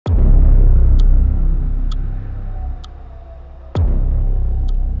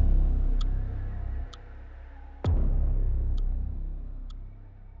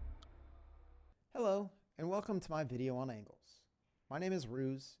Welcome to my video on angles. My name is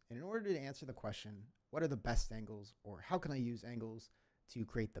Ruse, and in order to answer the question, what are the best angles, or how can I use angles to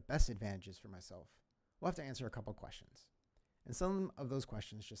create the best advantages for myself, we'll have to answer a couple questions. And some of those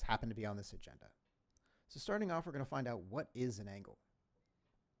questions just happen to be on this agenda. So starting off, we're going to find out what is an angle.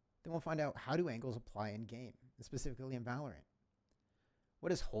 Then we'll find out how do angles apply in game, and specifically in Valorant.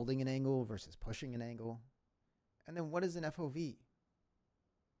 What is holding an angle versus pushing an angle? And then what is an FOV?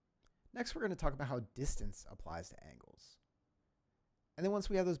 Next, we're going to talk about how distance applies to angles. And then once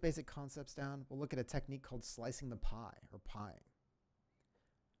we have those basic concepts down, we'll look at a technique called slicing the pie, or pieing.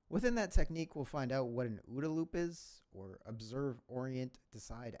 Within that technique, we'll find out what an OODA loop is, or observe, orient,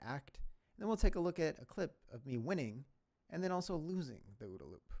 decide, act. And then we'll take a look at a clip of me winning, and then also losing the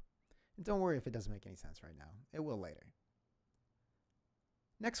OODA loop. And don't worry if it doesn't make any sense right now. It will later.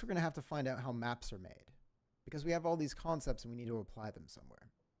 Next, we're going to have to find out how maps are made, because we have all these concepts and we need to apply them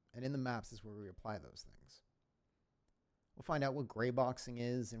somewhere. And in the maps is where we apply those things. We'll find out what gray boxing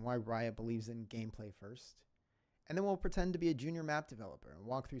is and why Riot believes in gameplay first. And then we'll pretend to be a junior map developer and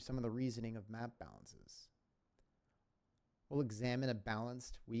walk through some of the reasoning of map balances. We'll examine a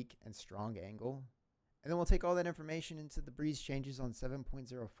balanced, weak, and strong angle. And then we'll take all that information into the Breeze changes on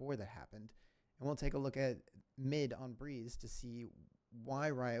 7.04 that happened. And we'll take a look at mid on Breeze to see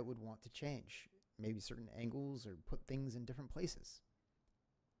why Riot would want to change maybe certain angles or put things in different places.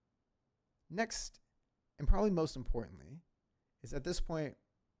 Next, and probably most importantly, is at this point,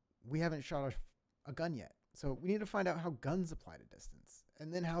 we haven't shot a gun yet. So we need to find out how guns apply to distance,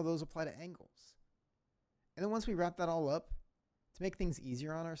 and then how those apply to angles. And then once we wrap that all up, to make things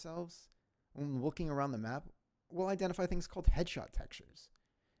easier on ourselves, when looking around the map, we'll identify things called headshot textures.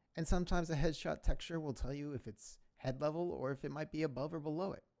 And sometimes a headshot texture will tell you if it's head level or if it might be above or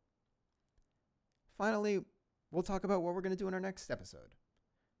below it. Finally, we'll talk about what we're going to do in our next episode.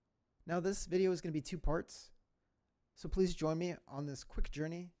 Now, this video is going to be 2 parts, so please join me on this quick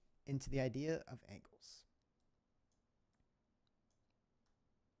journey into the idea of angles.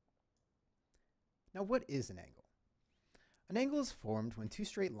 Now, what is an angle? An angle is formed when 2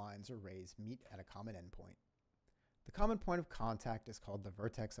 straight lines or rays meet at a common endpoint. The common point of contact is called the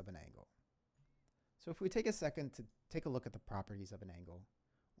vertex of an angle. So if we take a second to take a look at the properties of an angle,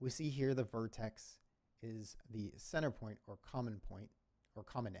 we see here the vertex is the center point or common point, or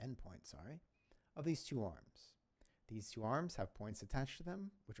common endpoint, of these 2 arms. These 2 arms have points attached to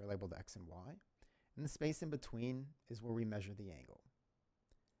them, which are labeled X and Y, and the space in between is where we measure the angle.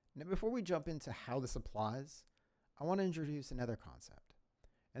 Now, before we jump into how this applies, I want to introduce another concept,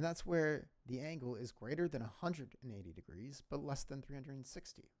 and that's where the angle is greater than 180 degrees, but less than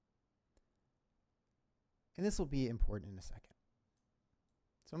 360. And this will be important in a second.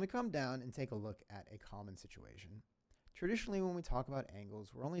 So when we come down and take a look at a common situation, traditionally, when we talk about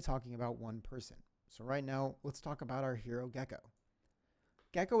angles, we're only talking about one person. So right now, let's talk about our hero, Gecko.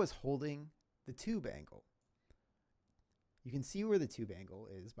 Gecko is holding the tube angle. You can see where the tube angle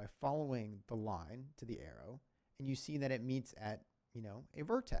is by following the line to the arrow, and you see that it meets at, a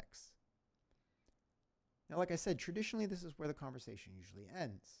vertex. Now, like I said, traditionally, this is where the conversation usually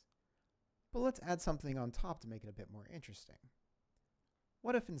ends. But let's add something on top to make it a bit more interesting.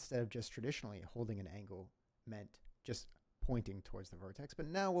 What if instead of just traditionally holding an angle meant just pointing towards the vertex, but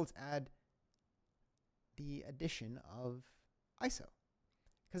now let's add the addition of ISO,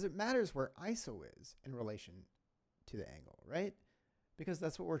 because it matters where ISO is in relation to the angle, right? Because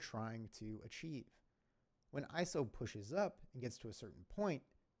that's what we're trying to achieve. When ISO pushes up and gets to a certain point,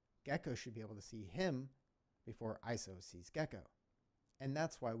 Gecko should be able to see him before ISO sees Gecko. And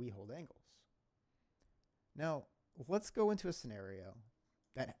that's why we hold angles. Now, let's go into a scenario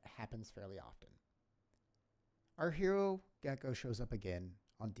that happens fairly often. Our hero, Gecko, shows up again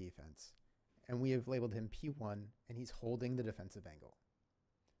on defense, and we have labeled him P1, and he's holding the defensive angle.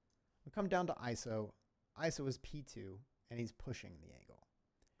 We come down to ISO. ISO is P2, and he's pushing the angle.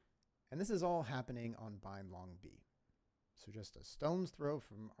 And this is all happening on bind long B. So just a stone's throw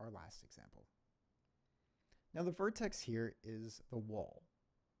from our last example. Now the vertex here is the wall.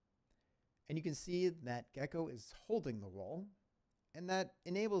 And you can see that Gecko is holding the wall, and that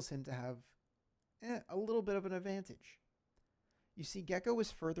enables him to have a little bit of an advantage. You see, Gecko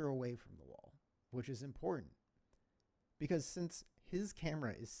is further away from the wall, which is important, because since his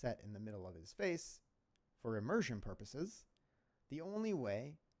camera is set in the middle of his face for immersion purposes, the only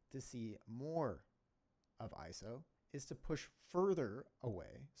way to see more of ISO is to push farther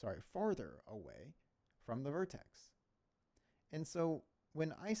away from the vertex. And so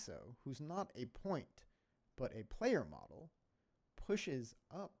when ISO, who's not a point, but a player model, pushes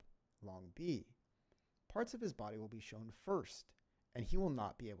up long B, parts of his body will be shown first, and he will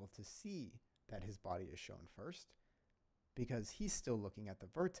not be able to see that his body is shown first because he's still looking at the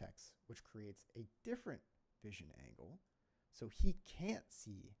vertex, which creates a different vision angle, so he can't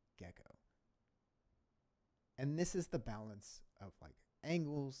see Gecko. And this is the balance of like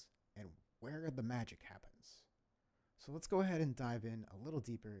angles and where the magic happens. So let's go ahead and dive in a little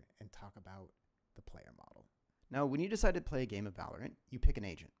deeper and talk about the player model. Now, when you decide to play a game of Valorant, you pick an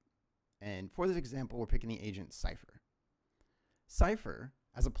agent. And for this example, we're picking the agent Cypher. Cypher,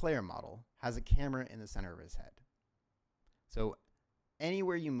 as a player model, has a camera in the center of his head. So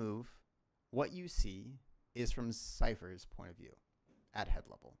anywhere you move, what you see is from Cypher's point of view at head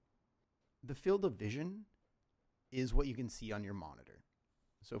level. The field of vision is what you can see on your monitor.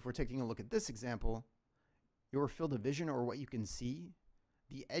 So if we're taking a look at this example, your field of vision, or what you can see,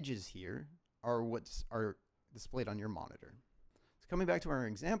 the edges here are what are displayed on your monitor. So coming back to our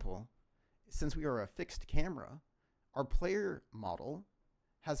example, since we are a fixed camera, our player model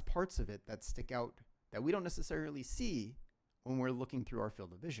has parts of it that stick out that we don't necessarily see when we're looking through our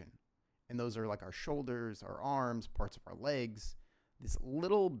field of vision. And those are like our shoulders, our arms, parts of our legs, these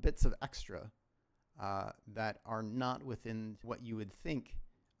little bits of extra that are not within what you would think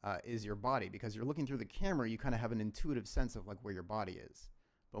is your body. Because you're looking through the camera, you kind of have an intuitive sense of like where your body is.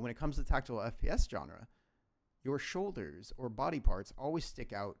 But when it comes to tactical FPS genre, your shoulders or body parts always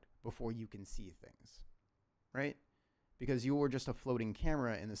stick out before you can see things, right? Because you're just a floating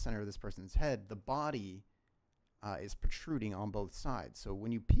camera in the center of this person's head. The body is protruding on both sides. So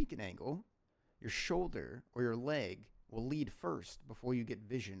when you peek an angle, your shoulder or your leg will lead first before you get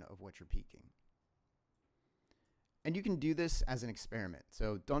vision of what you're peeking. And you can do this as an experiment.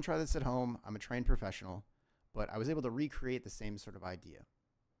 So don't try this at home. I'm a trained professional, but I was able to recreate the same sort of idea.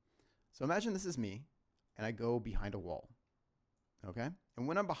 So imagine this is me, and I go behind a wall, okay? And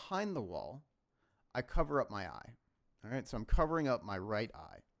when I'm behind the wall, I cover up my eye, all right? So I'm covering up my right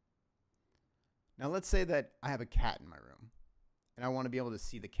eye. Now let's say that I have a cat in my room, and I want to be able to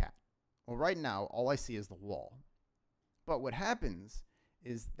see the cat. Well, right now, all I see is the wall. But what happens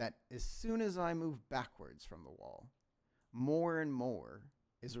is that as soon as I move backwards from the wall, more and more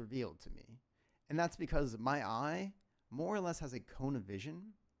is revealed to me. And that's because my eye more or less has a cone of vision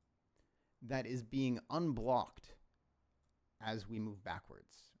that is being unblocked as we move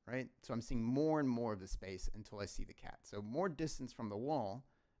backwards, right? So I'm seeing more and more of the space until I see the cat. So more distance from the wall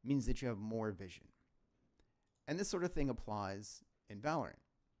means that you have more vision. And this sort of thing applies in Valorant.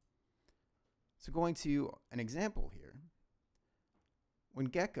 So going to an example here, when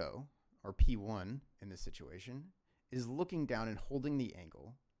Gecko, or P1 in this situation, is looking down and holding the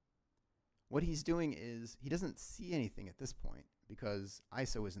angle, what he's doing is he doesn't see anything at this point because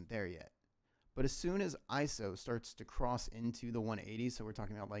ISO isn't there yet. But as soon as ISO starts to cross into the 180, so we're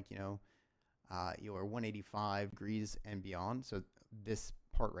talking about like, your 185 degrees and beyond, so this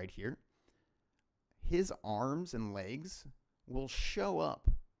part right here, his arms and legs will show up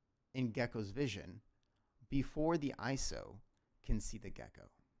in Gecko's vision before the ISO can see the Gecko.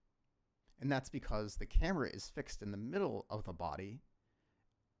 And that's because the camera is fixed in the middle of the body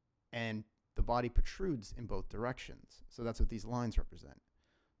and the body protrudes in both directions. So that's what these lines represent.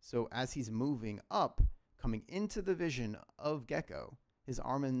 So as he's moving up, coming into the vision of Gecko, his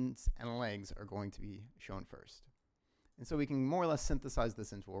arms and legs are going to be shown first. And so we can more or less synthesize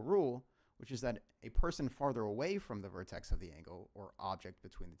this into a rule, which is that a person farther away from the vertex of the angle or object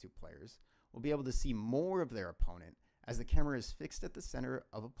between the two players will be able to see more of their opponent as the camera is fixed at the center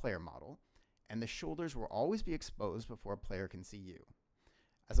of a player model, and the shoulders will always be exposed before a player can see you.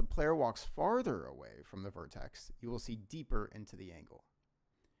 As a player walks farther away from the vertex, you will see deeper into the angle.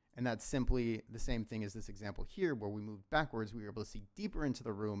 And that's simply the same thing as this example here, where we moved backwards, we were able to see deeper into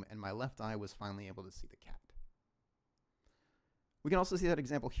the room, and my left eye was finally able to see the cat. We can also see that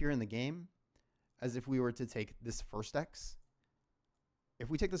example here in the game, as if we were to take this first X. If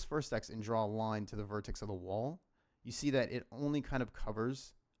we take this first X and draw a line to the vertex of the wall, you see that it only kind of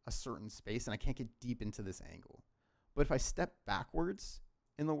covers a certain space, and I can't get deep into this angle. But if I step backwards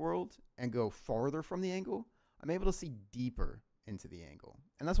in the world and go farther from the angle, I'm able to see deeper into the angle.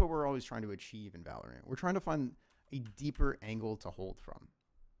 And that's what we're always trying to achieve in Valorant. We're trying to find a deeper angle to hold from.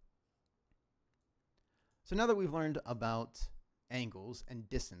 So now that we've learned about angles and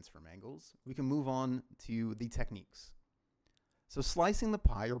distance from angles, we can move on to the techniques. So slicing the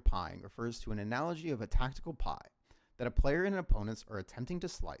pie or pieing refers to an analogy of a tactical pie that a player and opponents are attempting to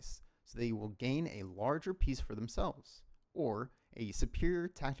slice so they will gain a larger piece for themselves or a superior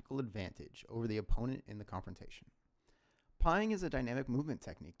tactical advantage over the opponent in the confrontation. Pieing is a dynamic movement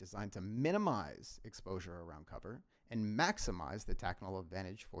technique designed to minimize exposure around cover and maximize the tactical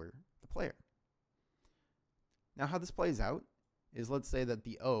advantage for the player. Now how this plays out is, let's say that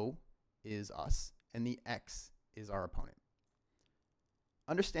the O is us, and the X is our opponent.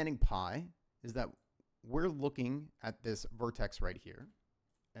 Understanding pi is that we're looking at this vertex right here,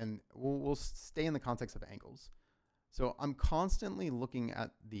 and we'll stay in the context of angles. So I'm constantly looking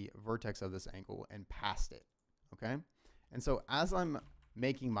at the vertex of this angle and past it, okay? And so as I'm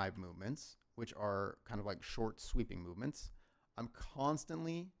making my movements, which are kind of like short sweeping movements, I'm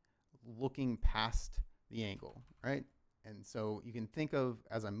constantly looking past the angle, right? And so you can think of,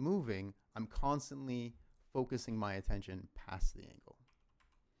 as I'm moving, I'm constantly focusing my attention past the angle,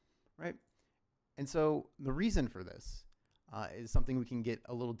 right? And so the reason for this is something we can get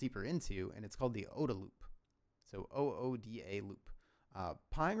a little deeper into, and it's called the OODA loop. So OODA loop.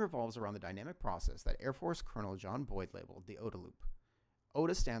 Pi revolves around the dynamic process that Air Force Colonel John Boyd labeled the OODA loop.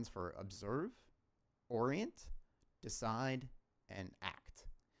 OODA stands for observe, orient, decide, and act.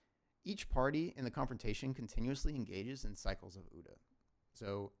 Each party in the confrontation continuously engages in cycles of OODA.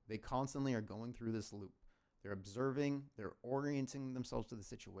 So they constantly are going through this loop. They're observing, they're orienting themselves to the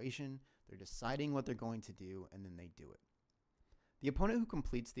situation, they're deciding what they're going to do, and then they do it. The opponent who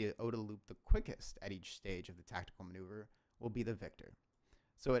completes the OODA loop the quickest at each stage of the tactical maneuver will be the victor.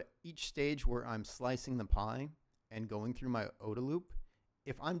 So at each stage where I'm slicing the pie and going through my OODA loop,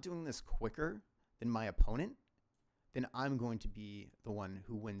 if I'm doing this quicker than my opponent, then I'm going to be the one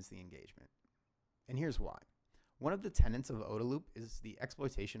who wins the engagement. And here's why. One of the tenets of OODA loop is the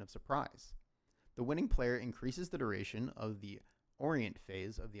exploitation of surprise. The winning player increases the duration of the orient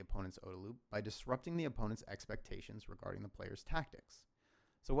phase of the opponent's OODA loop by disrupting the opponent's expectations regarding the player's tactics.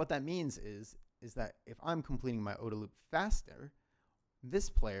 So what that means is that if I'm completing my OODA loop faster,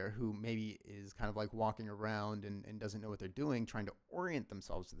 this player who maybe is kind of like walking around and doesn't know what they're doing, trying to orient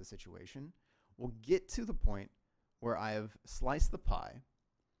themselves to the situation, will get to the point where I have sliced the pie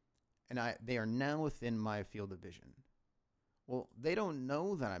and they are now within my field of vision. Well, they don't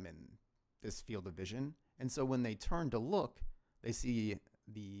know that I'm in this field of vision, and so when they turn to look, they see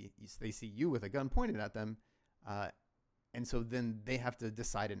you with a gun pointed at them, and so then they have to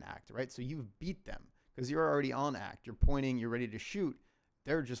decide and act, right? So you've beat them because you're already on act. You're pointing, you're ready to shoot.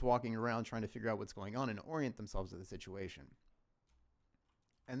 They're just walking around trying to figure out what's going on and orient themselves to the situation.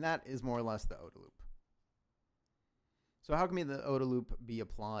 And that is more or less the OODA loop. So how can the OODA loop be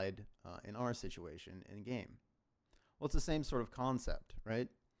applied in our situation in game? Well, it's the same sort of concept, right?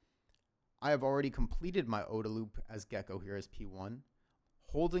 I have already completed my OODA loop as Gecko here as P1,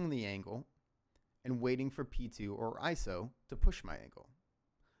 holding the angle and waiting for P2 or ISO to push my angle.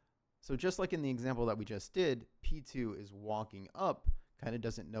 So just like in the example that we just did, P2 is walking up, kind of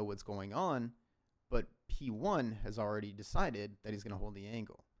doesn't know what's going on, but P1 has already decided that he's going to hold the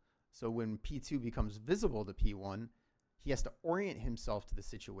angle. So when P2 becomes visible to P1, he has to orient himself to the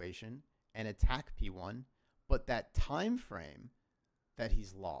situation and attack P1, but that time frame that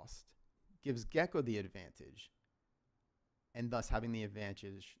he's lost gives Gecko the advantage, and thus having the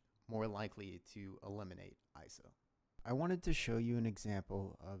advantage more likely to eliminate ISO. I wanted to show you an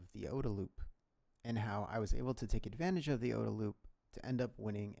example of the OODA loop and how I was able to take advantage of the OODA loop to end up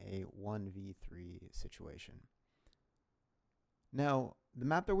winning a 1v3 situation. Now, the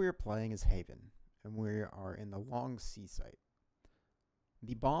map that we are playing is Haven, and we are in the Long C site.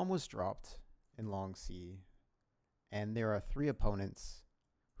 The bomb was dropped in Long C, and there are 3 opponents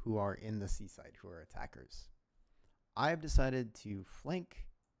who are in the C site, who are attackers. I have decided to flank,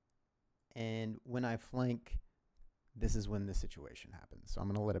 and when I flank, this is when the situation happens. So I'm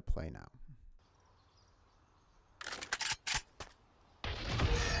going to let it play now.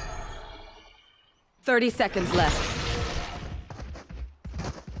 "30 seconds left.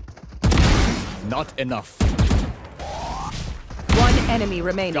 Not enough. One enemy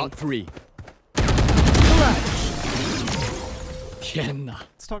remaining. Got 3. Clutch.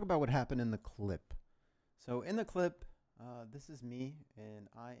 Let's talk about what happened in the clip. So in the clip, this is me, and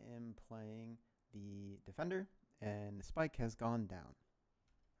I am playing the defender, and the spike has gone down.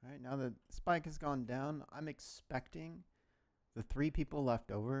 All right, now that spike has gone down, I'm expecting the 3 people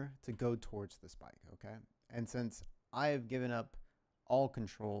left over to go towards the spike, okay? And since I have given up all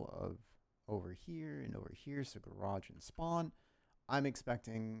control of over here and over here, so garage and spawn, I'm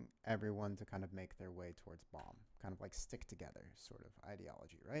expecting everyone to kind of make their way towards bomb, kind of like stick together sort of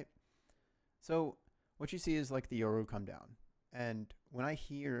ideology, right? So what you see is like the Yoru come down, and when I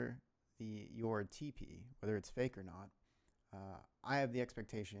hear the your TP, whether it's fake or not, I have the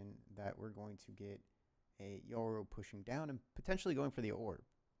expectation that we're going to get a Yoru pushing down and potentially going for the orb.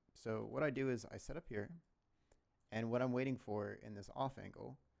 So what I do is I set up here, and what I'm waiting for in this off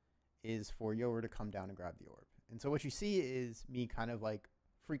angle is for Yoru to come down and grab the orb. And so what you see is me kind of like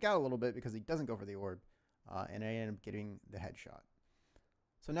freak out a little bit because he doesn't go for the orb, and I end up getting the headshot.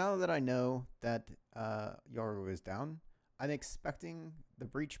 So now that I know that Yoru is down, I'm expecting the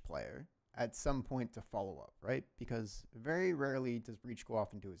Breach player at some point to follow up, right? Because very rarely does Breach go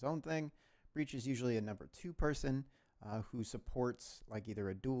off and do his own thing. Breach is usually a number 2 person who supports like either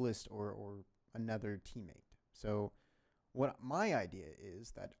a duelist or another teammate. So what my idea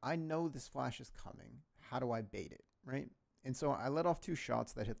is that I know this flash is coming. How do I bait it, right? And so I let off 2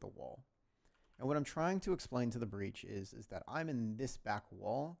 shots that hit the wall. And what I'm trying to explain to the Breach is that I'm in this back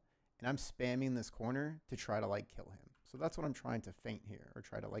wall and I'm spamming this corner to try to like kill him. So that's what I'm trying to feint here, or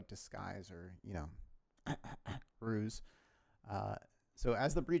try to like disguise, or, you know, ruse. So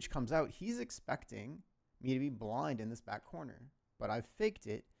as the Breach comes out, he's expecting me to be blind in this back corner, but I've faked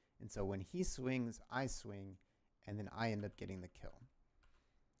it. And so when he swings, I swing, and then I end up getting the kill.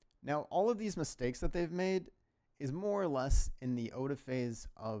 Now, all of these mistakes that they've made is more or less in the ODA phase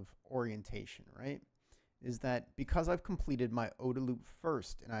of orientation, right? Is that because I've completed my ODA loop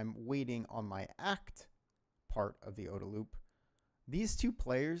first and I'm waiting on my act part of the ODA loop, these 2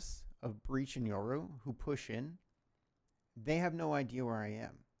 players of Breach and Yoru who push in, they have no idea where I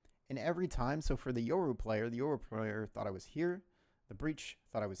am. And every time, so for the Yoru player thought I was here, the Breach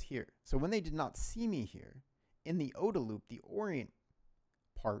thought I was here. So when they did not see me here, in the ODA loop, the orient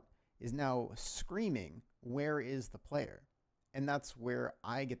part is now screaming, where is the player? And that's where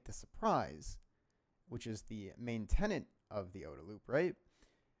I get the surprise, which is the main tenet of the ODA loop, right?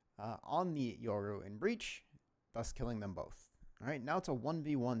 On the Yoru and Breach, thus killing them both. All right, now it's a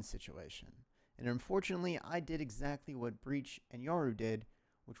 1v1 situation. And unfortunately, I did exactly what Breach and Yoru did,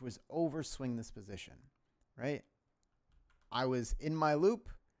 which was overswing this position, right? I was in my loop.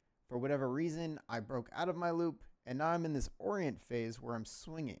 For whatever reason, I broke out of my loop, and now I'm in this orient phase where I'm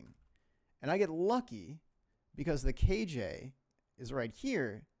swinging. And I get lucky because the KJ is right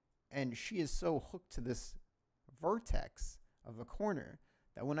here, and she is so hooked to this vertex of the corner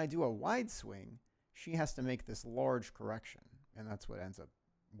that when I do a wide swing, she has to make this large correction. And that's what ends up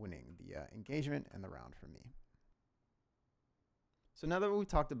winning the engagement and the round for me. So now that we've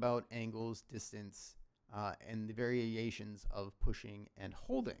talked about angles, distance, and the variations of pushing and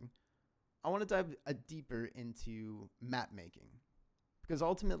holding, I want to dive deeper into map making. Because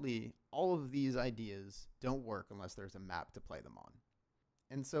ultimately, all of these ideas don't work unless there's a map to play them on.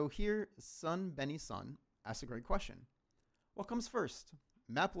 And so here, Sun Benny Sun asks a great question. What comes first,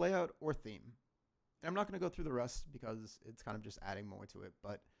 map layout or theme? And I'm not going to go through the rest because it's kind of just adding more to it,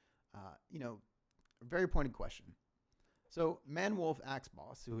 but, you know, a very pointed question. So Manwolf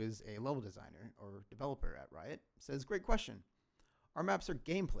Axeboss, who is a level designer or developer at Riot, says, great question. Our maps are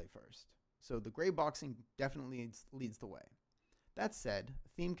gameplay first, so the gray boxing definitely leads the way. That said,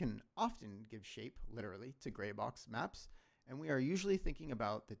 theme can often give shape, literally, to gray box maps, and we are usually thinking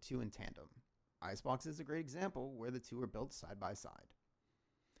about the 2 in tandem. Icebox is a great example where the 2 are built side by side.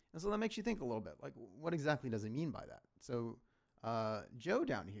 And so that makes you think a little bit, like, what exactly does it mean by that? So Joe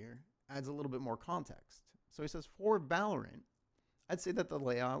down here adds a little bit more context. So he says, for Valorant, I'd say that the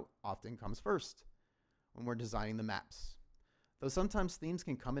layout often comes first when we're designing the maps. Though sometimes themes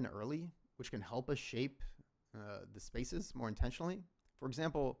can come in early, which can help us shape the spaces more intentionally. For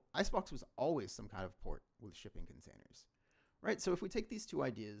example, Icebox was always some kind of port with shipping containers, right? So if we take these 2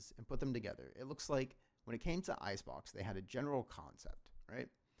 ideas and put them together, it looks like when it came to Icebox, they had a general concept, right?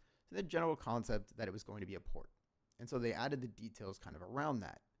 So the general concept that it was going to be a port. And so they added the details kind of around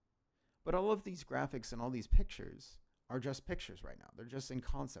that. But all of these graphics and all these pictures are just pictures right now. They're just in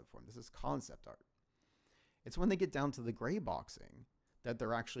concept form. This is concept art. It's when they get down to the gray boxing that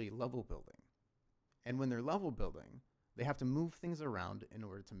they're actually level building. And when they're level building, they have to move things around in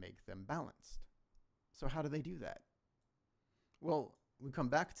order to make them balanced. So how do they do that? Well, we come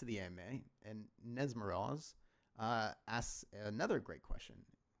back to the AMA, and Nesmeroz asks another great question,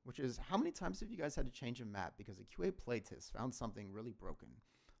 which is, how many times have you guys had to change a map because a QA playtest found something really broken,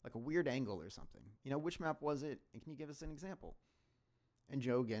 like a weird angle or something? You know, which map was it? And can you give us an example? And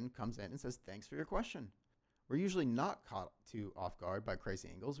Joe again comes in and says, thanks for your question. We're usually not caught too off guard by crazy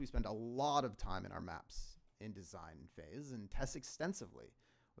angles. We spend a lot of time in our maps in design phase and test extensively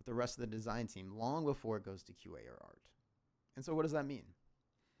with the rest of the design team long before it goes to QA or art. And so what does that mean?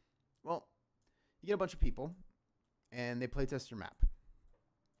 Well, you get a bunch of people and they playtest your map.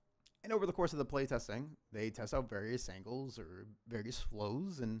 And over the course of the playtesting, they test out various angles or various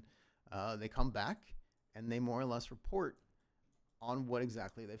flows, and they come back and they more or less report on what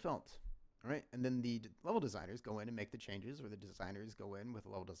exactly they felt. All right, and then the level designers go in and make the changes, or the designers go in with the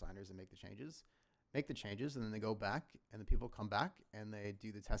level designers and make the changes, and then they go back, and the people come back and they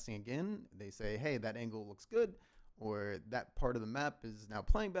do the testing again. They say, hey, that angle looks good, or that part of the map is now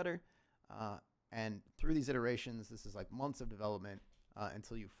playing better. And through these iterations, this is like months of development.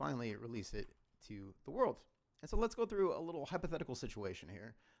 until you finally release it to the world. And so let's go through a little hypothetical situation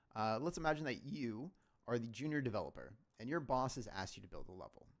here. Let's imagine that you are the junior developer and your boss has asked you to build a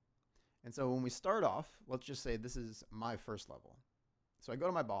level. And so when we start off, let's just say this is my first level. So I go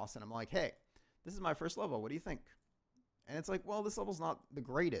to my boss and I'm like, hey, this is my first level. What do you think? And it's like, well, this level's not the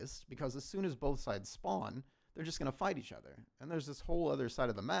greatest because as soon as both sides spawn, they're just going to fight each other. And there's this whole other side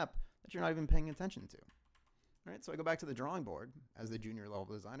of the map that you're not even paying attention to. All right, so I go back to the drawing board as the junior level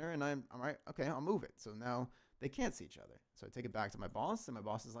designer and I'm right, okay, I'll move it. So now they can't see each other. So I take it back to my boss and my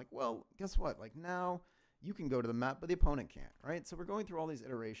boss is like, well, guess what? Like now you can go to the map, but the opponent can't, right? So we're going through all these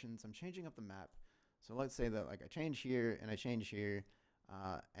iterations. I'm changing up the map. So let's say that like I change here and I change here.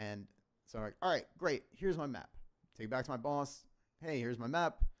 And so I'm like, all right, great. Here's my map. Take it back to my boss. Hey, here's my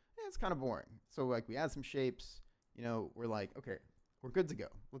map. It's kind of boring. So like we add some shapes, you know, we're like, okay, we're good to go.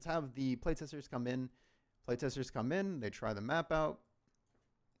 Let's have the playtesters come in. Playtesters come in, they try the map out.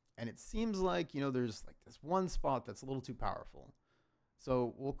 And it seems like, you know, there's like this one spot that's a little too powerful.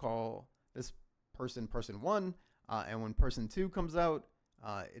 So we'll call this person 1. And when person 2 comes out,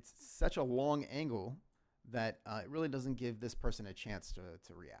 it's such a long angle that it really doesn't give this person a chance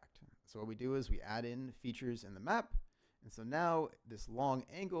to react. So what we do is we add in features in the map. And so now this long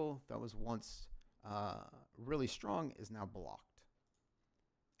angle that was once really strong is now blocked.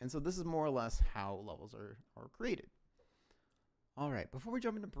 And so this is more or less how levels are created. All right, before we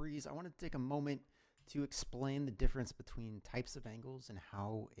jump into Breeze, I want to take a moment to explain the difference between types of angles and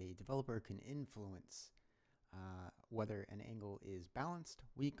how a developer can influence whether an angle is balanced,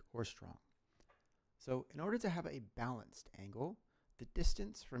 weak, or strong. So in order to have a balanced angle, the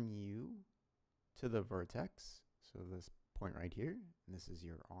distance from you to the vertex, so this point right here, and this is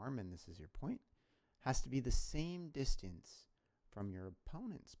your arm and this is your point, has to be the same distance from your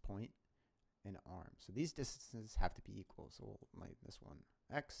opponent's point and arm. So these distances have to be equal. So we'll make this one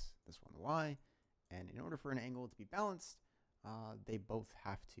X, this one Y, and in order for an angle to be balanced, they both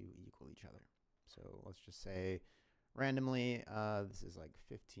have to equal each other. So let's just say randomly, this is like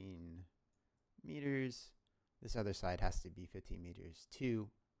 15 meters. This other side has to be 15 meters too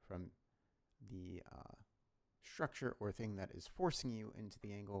from the structure or thing that is forcing you into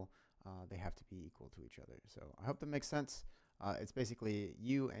the angle. They have to be equal to each other. So I hope that makes sense. It's basically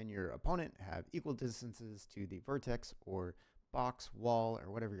you and your opponent have equal distances to the vertex or box, wall, or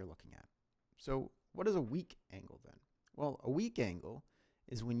whatever you're looking at. So what is a weak angle then? Well, a weak angle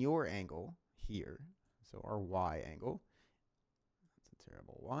is when your angle here, so our Y angle, that's a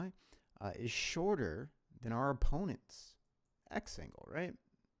terrible Y, is shorter than our opponent's X angle, right?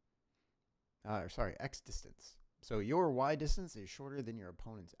 Sorry, X distance. So your Y distance is shorter than your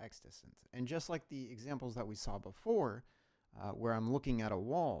opponent's X distance. And just like the examples that we saw before, where I'm looking at a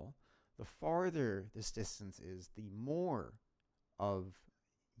wall, the farther this distance is, the more of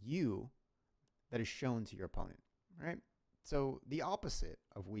you that is shown to your opponent, right? So the opposite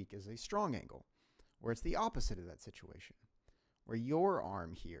of weak is a strong angle, where it's the opposite of that situation, where your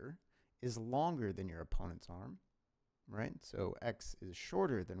arm here is longer than your opponent's arm, right? So X is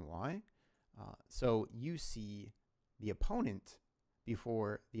shorter than Y. So you see the opponent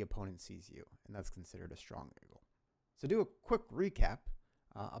before the opponent sees you, and that's considered a strong angle. So do a quick recap.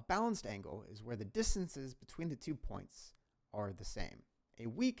 A balanced angle is where the distances between the 2 points are the same. A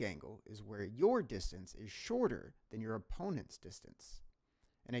weak angle is where your distance is shorter than your opponent's distance.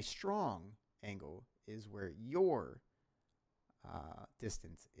 And a strong angle is where your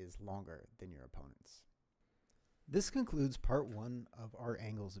distance is longer than your opponent's. This concludes part 1 of our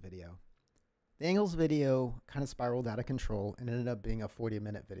angles video. The angles video kind of spiraled out of control and ended up being a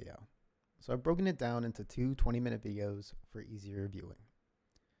 40-minute video. So I've broken it down into 2 20-minute videos for easier viewing.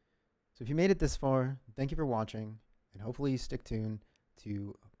 So if you made it this far, thank you for watching, and hopefully you stick tuned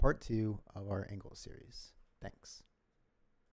to part 2 of our angles series. Thanks.